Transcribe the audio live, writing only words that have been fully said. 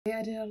Yeah,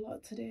 I did a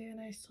lot today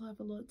and I still have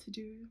a lot to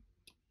do,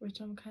 which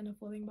I'm kind of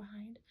falling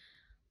behind,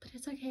 but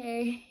it's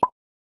okay.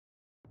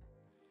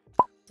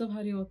 So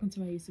howdy, welcome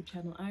to my YouTube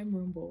channel. I'm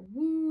Rumbo.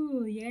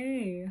 Woo,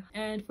 yay!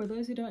 And for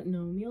those who don't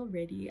know me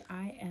already,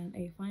 I am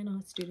a fine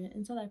arts student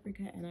in South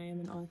Africa and I am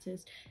an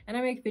artist and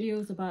I make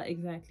videos about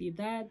exactly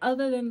that.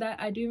 Other than that,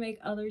 I do make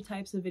other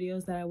types of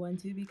videos that I want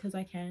to because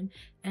I can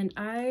and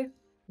I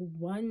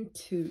want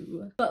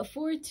to. But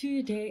for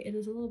today, it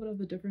is a little bit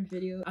of a different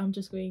video. I'm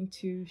just going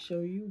to show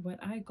you what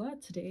I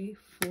got today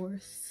for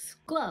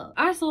school.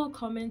 I saw a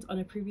comment on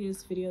a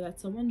previous video that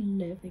someone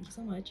left, thank you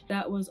so much,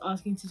 that was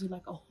asking to do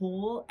like a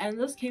haul, and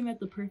this came at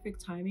the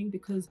perfect timing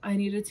because I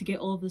needed to get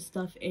all the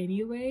stuff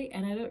anyway,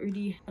 and I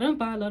don't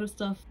buy a lot of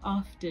stuff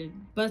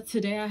often, but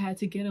today I had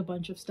to get a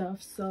bunch of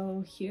stuff,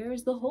 so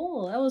here's the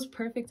haul. That was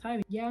perfect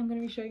timing. Yeah, I'm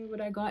gonna be showing you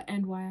what I got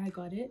and why I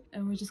got it,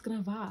 and we're just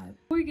gonna vibe.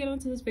 Before we get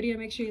onto this video,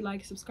 make sure you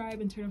like,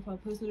 subscribe, and turn on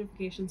post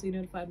notifications so you're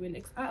notified when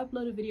next I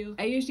upload a video.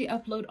 I usually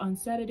upload on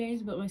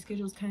Saturdays, but my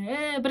schedule's kind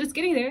of but it's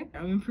getting there.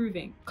 I'm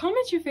improving. Comment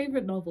your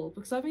favorite novel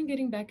because I've been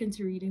getting back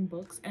into reading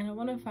books and I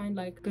want to find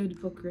like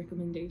good book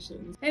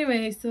recommendations.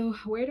 Anyway, so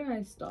where do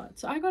I start?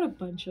 So I got a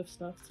bunch of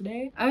stuff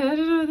today. I don't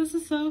know, this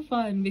is so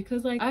fun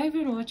because like I've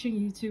been watching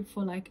YouTube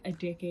for like a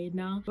decade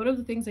now. One of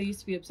the things I used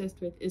to be obsessed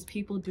with is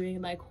people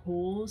doing like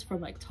hauls from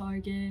like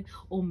Target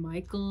or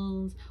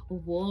Michael's or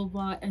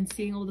Walmart and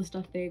seeing all the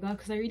stuff they got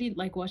because I really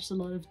like watched a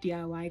lot of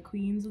DIY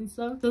queens and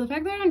stuff. So the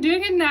fact that I'm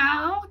doing it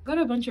now, got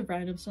a bunch of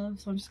random stuff,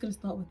 so I'm just gonna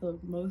start with the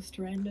most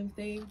random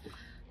thing.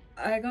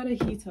 I got a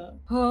heater.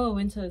 Oh,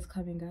 winter is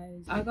coming,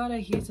 guys. I got a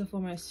heater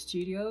for my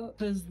studio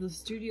because the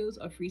studios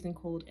are freezing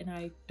cold and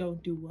I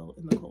don't do well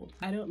in the cold.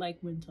 I don't like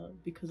winter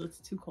because it's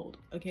too cold,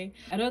 okay?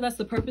 I know that's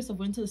the purpose of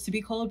winter, is to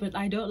be cold, but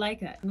I don't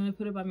like that. I'm gonna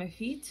put it by my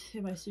feet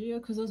in my studio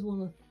because those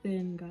walls are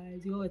thin,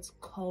 guys. Yo, it's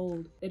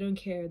cold. They don't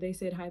care. They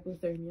said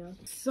hypothermia.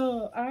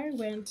 So I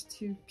went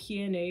to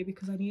P&A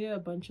because I needed a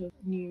bunch of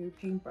new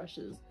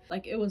paintbrushes.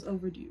 Like, it was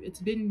overdue.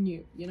 It's been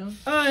new, you know?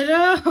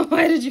 Oh no!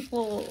 Why did you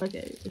fall?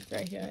 Okay, it's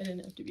right here. I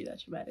didn't have to be that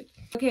dramatic.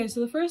 Okay, so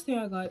the first thing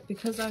I got,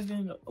 because I've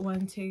been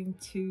wanting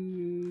to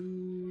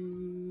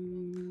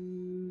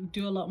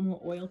do a lot more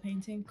oil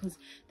painting because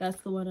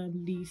that's the one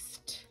I'm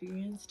least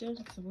experienced in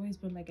because I've always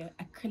been like an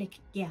acrylic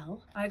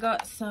gal. I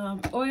got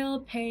some oil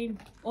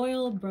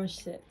brush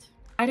set.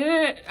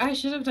 I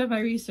should have done my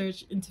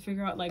research and to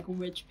figure out like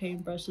which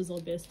paintbrushes are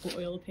best for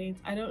oil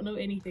paints. I don't know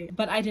anything,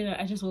 but I didn't.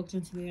 I just walked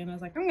into there and I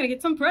was like, I'm gonna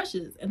get some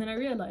brushes, and then I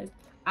realized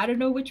I don't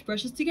know which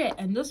brushes to get,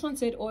 and this one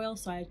said oil,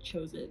 so I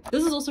chose it.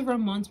 This is also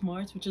from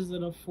Montmartre, which is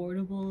an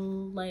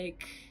affordable,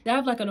 like, they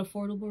have like an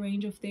affordable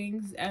range of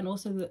things, and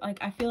also like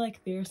I feel like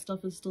their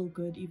stuff is still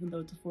good even though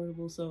it's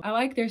affordable. So I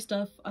like their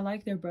stuff, I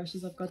like their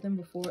brushes. I've got them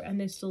before and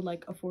they're still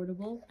like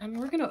affordable, and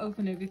we're gonna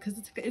open it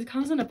because it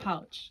comes in a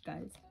pouch,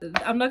 guys.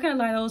 I'm not gonna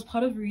lie, that was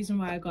part of the reason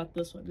why I got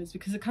this one, is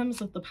because it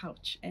comes with the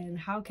pouch, and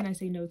how can I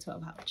say no to a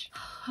pouch?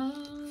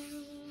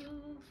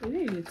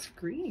 Ooh, it's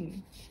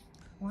green.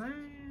 Wow.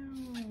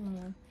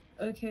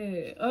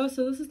 Okay. Oh,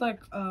 so this is like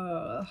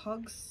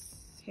Hog's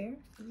hair.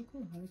 Is it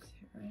called Hog's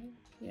hair, right?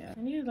 Yeah.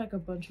 I needed like a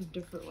bunch of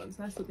different ones.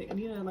 That's the thing. I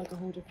needed like a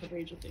whole different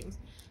range of things.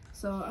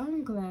 So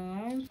I'm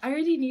glad. I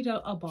already need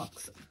a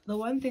box. The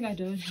one thing I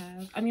don't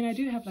have, I mean I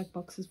do have like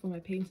boxes for my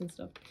paints and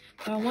stuff,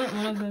 but I want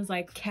one of those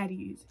like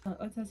caddies.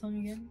 What's that song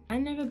again? I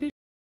never been.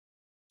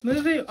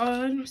 Moving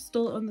on,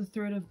 still on the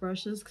thread of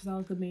brushes because that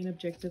was the main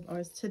objective of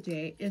ours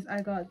today, is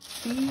I got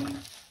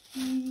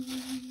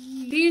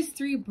these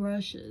three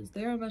brushes.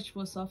 They are much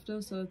more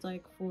softer, so it's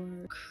like for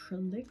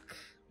acrylic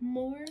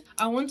more.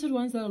 I wanted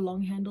ones that are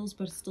long handles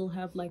but still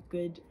have like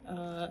good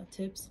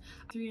tips.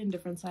 3 in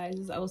different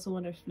sizes. I also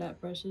wanted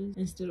flat brushes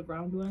instead of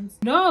round ones.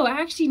 No,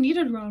 I actually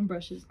needed round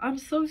brushes. I'm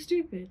so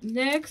stupid.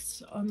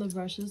 Next on the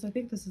brushes, I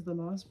think this is the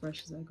last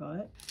brushes I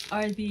got,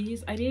 are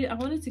these. I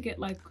wanted to get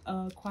like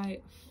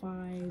quite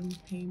fine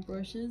paint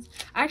brushes.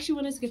 I actually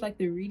wanted to get like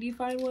the really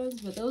fine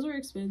ones, but those were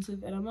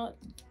expensive and I'm not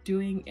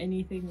doing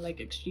anything like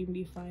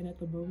extremely fine at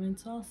the moment,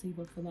 so I'll save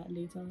up for that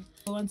later.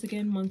 But once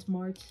again,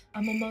 Montmartre.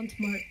 I'm a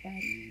Montmartre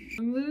baddie.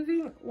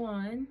 Moving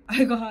on,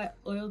 I got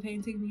oil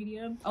painting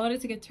medium. I wanted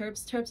to get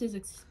Terps. Terps is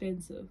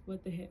expensive.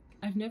 What the heck?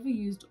 I've never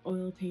used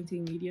oil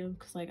painting medium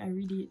because like I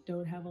really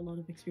don't have a lot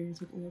of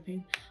experience with oil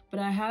paint, but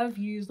I have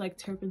used like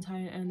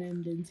turpentine and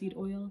then linseed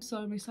oil. So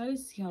I'm excited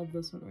to see how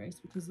this one works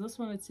because this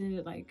one, it said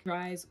it like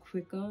dries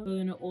quicker, but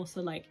then it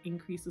also like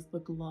increases the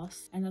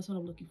gloss, and that's what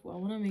I'm looking for. I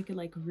want to make it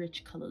like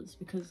rich colors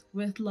because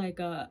with like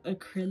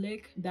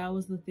acrylic, that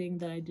was the thing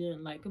that I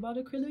didn't like about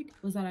acrylic,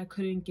 was that I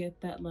couldn't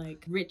get that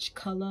like rich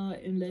color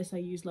unless I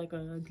used like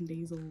a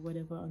glaze or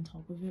whatever on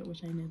top of it,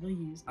 which I never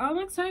use. I'm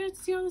excited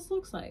to see how this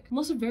looks like. I'm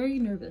also very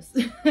nervous.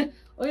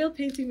 Oil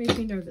painting makes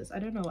me nervous. I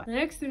don't know why. The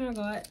next thing I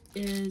got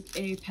is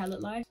a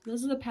palette knife.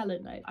 This is a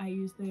palette knife. I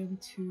use them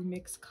to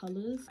mix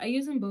colors. I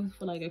use them both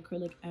for like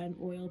acrylic and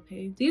oil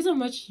paint. These are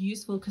much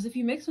useful because if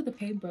you mix with a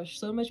paintbrush,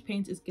 so much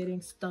paint is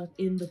getting stuck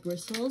in the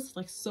bristles.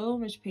 Like so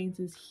much paint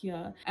is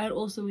here. And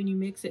also when you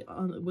mix it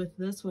on with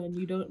this one,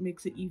 you don't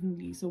mix it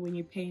evenly. So when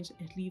you paint,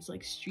 it leaves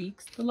like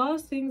streaks. The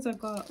last things I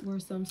got were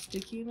some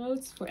sticky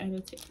notes for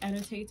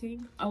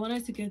annotating. I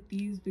wanted to get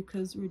these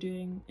because we're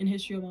doing in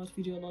history about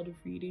we do a lot of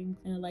reading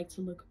and I like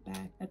to look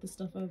back at the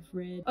stuff I've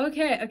read.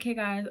 Okay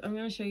guys, I'm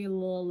gonna show you a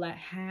little like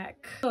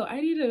hack. So I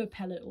needed a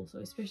palette also,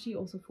 especially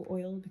also for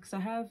oil because I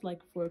have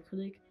like for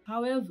acrylic.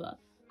 However,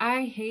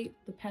 I hate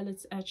the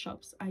palettes at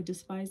shops. I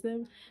despise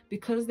them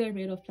because they're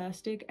made of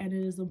plastic and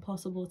it is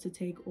impossible to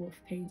take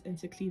off paint and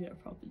to clean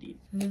it properly.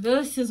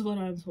 This is what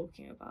I'm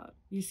talking about.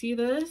 You see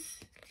this?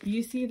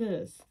 You see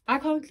this? I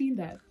can't clean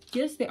that.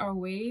 Yes, there are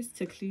ways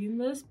to clean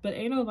this, but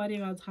ain't nobody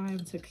got time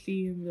to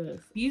clean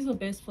this. These are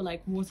best for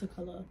like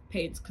watercolor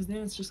paints because then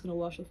it's just gonna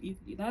wash off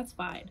easily. That's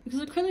fine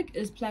because acrylic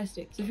is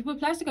plastic. So if you put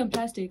plastic on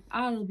plastic,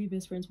 it'll be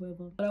best friends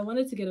forever. But I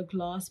wanted to get a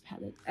glass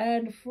palette,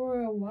 and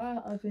for a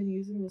while I've been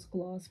using this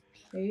glass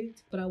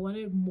plate, but I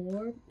wanted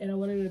more and I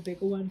wanted a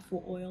bigger one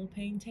for oil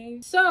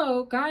painting.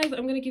 So guys,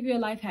 I'm gonna give you a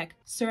life hack: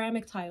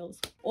 ceramic tiles.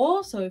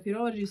 Also, if you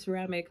don't want to do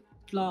ceramic,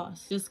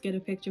 glass, just get a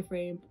picture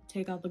frame,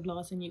 take out the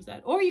glass and use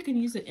that, or you can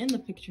use it in the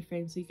picture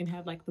frame so you can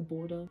have like the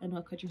border and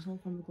not cut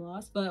yourself from the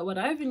glass. But what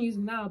I've been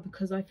using now,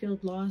 because I feel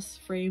glass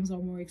frames are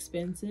more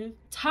expensive,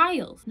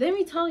 tiles. Let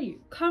me tell you,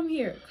 come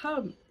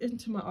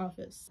into my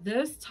office.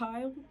 This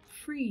tile,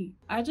 free.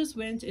 I just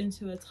went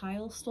into a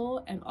tile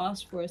store and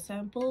asked for a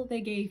sample. They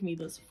gave me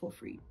this for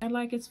free, and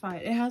like it's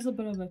fine. It has a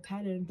bit of a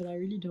pattern, but I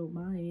really don't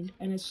mind,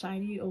 and it's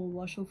shiny. It will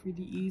wash off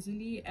really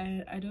easily,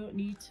 and I don't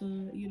need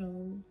to, you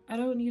know, I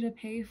don't need to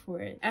pay for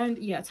it. And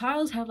yeah,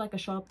 tiles have like a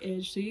sharp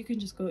edge, so you can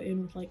just go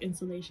in with like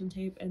insulation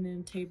tape and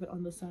then tape it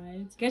on the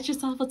sides. Get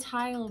yourself a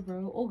tile,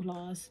 bro, or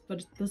glass,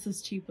 but this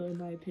is cheaper in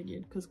my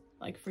opinion because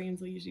like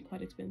frames are usually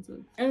quite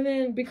expensive. And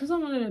then because I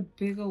wanted a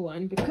bigger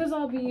one, because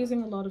I'll be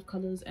using a lot of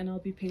colors and I'll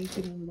be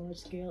painting on a large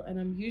scale, and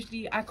I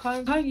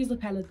can't use the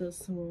palette this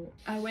small.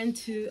 I went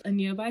to a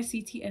nearby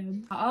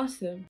CTM. I asked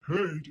them,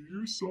 hey, do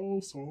you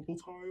sell sample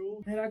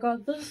tile? And I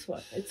got this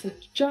one. It's a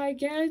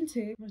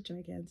gigantic, not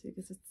gigantic,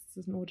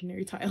 it's an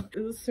ordinary tile.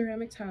 It's a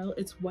ceramic tile.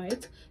 It's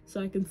white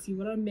so I can see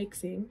what I'm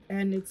mixing,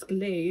 and it's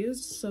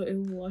glazed so it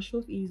will wash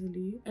off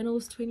easily, and it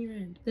was 20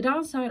 rand. The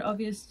downside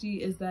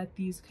obviously is that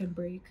these can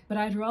break, but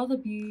I'd rather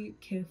be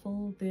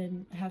careful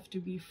than have to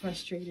be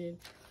frustrated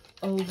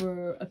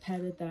over a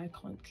palette that I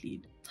can't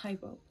clean.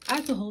 Typo. I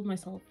had to hold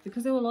myself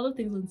because there were a lot of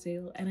things on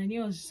sale and I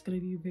knew I was just gonna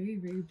be very,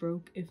 very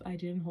broke if I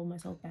didn't hold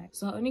myself back.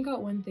 So I only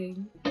got one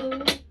thing.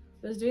 I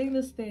was doing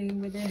this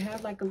thing where they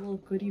have like a little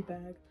goodie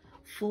bag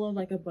full of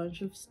like a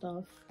bunch of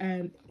stuff,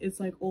 and it's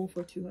like all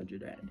for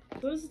 200 rand.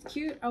 So this is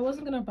cute. I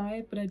wasn't gonna buy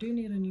it, but I do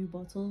need a new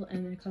bottle,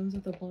 and it comes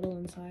with a bottle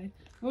inside.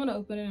 I want to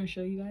open it and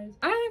show you guys.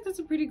 I think that's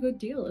a pretty good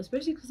deal,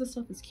 especially because the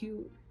stuff is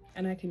cute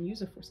and I can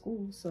use it for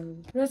school. So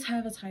let's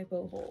have a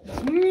typo haul.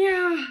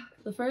 Yeah.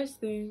 The first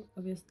thing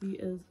obviously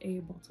is a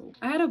bottle.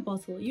 I had a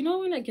bottle, you know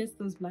when it gets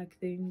those black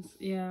things?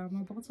 Yeah,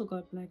 my bottle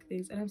got black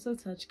things and I'm so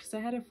touched because I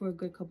had it for a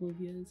good couple of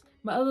years.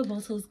 My other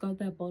bottles got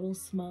that bottle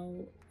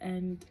smell,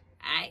 and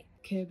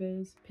Care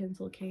Bears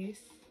pencil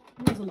case.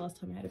 When was the last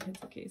time I had a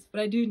pencil case?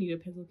 But I do need a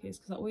pencil case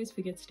because I always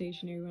forget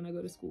stationery when I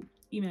go to school.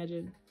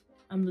 Imagine,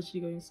 I'm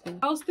literally going to school.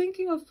 I was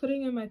thinking of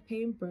putting in my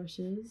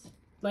paintbrushes,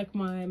 like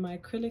my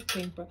acrylic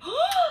paintbrush.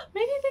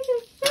 Maybe they can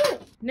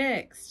fit.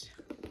 Next,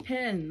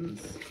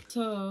 pens.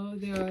 So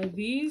there are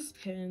these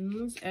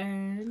pens,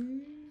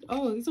 and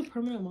oh, these are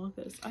permanent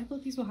markers. I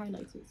thought these were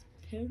highlighters.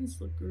 Pens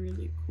look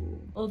really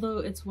cool, although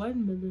it's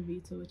 1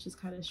 millimeter, which is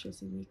kind of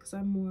stressing me because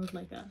I'm more of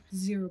like a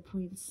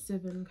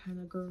 0.7 kind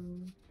of girl.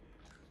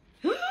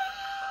 Okay,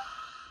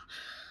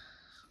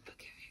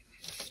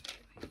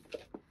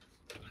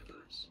 oh my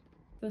gosh,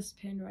 this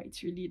pen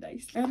writes really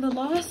nice. And the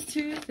last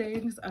two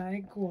things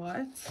I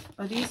got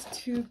are these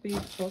two big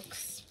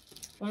books.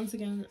 Once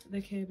again,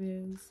 the Care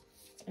Bears,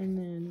 and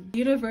then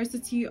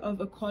University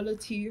of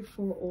Equality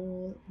for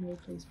All, No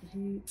Place for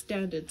Hate,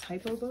 standard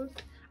typo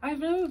book. I've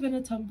never been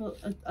a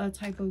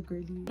typo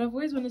girly, but I've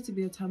always wanted to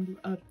be a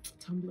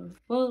Tumblr.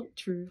 Well,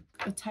 true,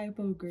 a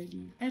typo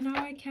girly, and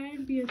now I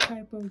can be a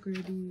typo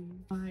girly.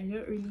 I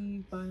don't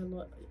really buy a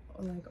lot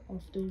like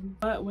often,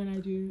 but when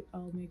I do,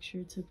 I'll make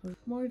sure to put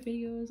more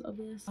videos of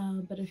this.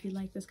 But if you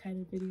like this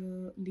kind of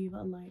video, leave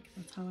a like.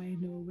 That's how I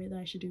know whether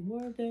I should do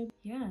more of them.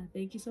 Yeah,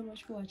 thank you so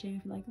much for watching.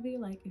 If you like the video,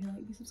 like. If you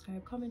like me,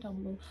 subscribe, comment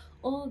down below,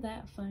 all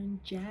that fun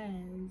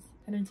jazz.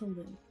 And until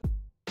then.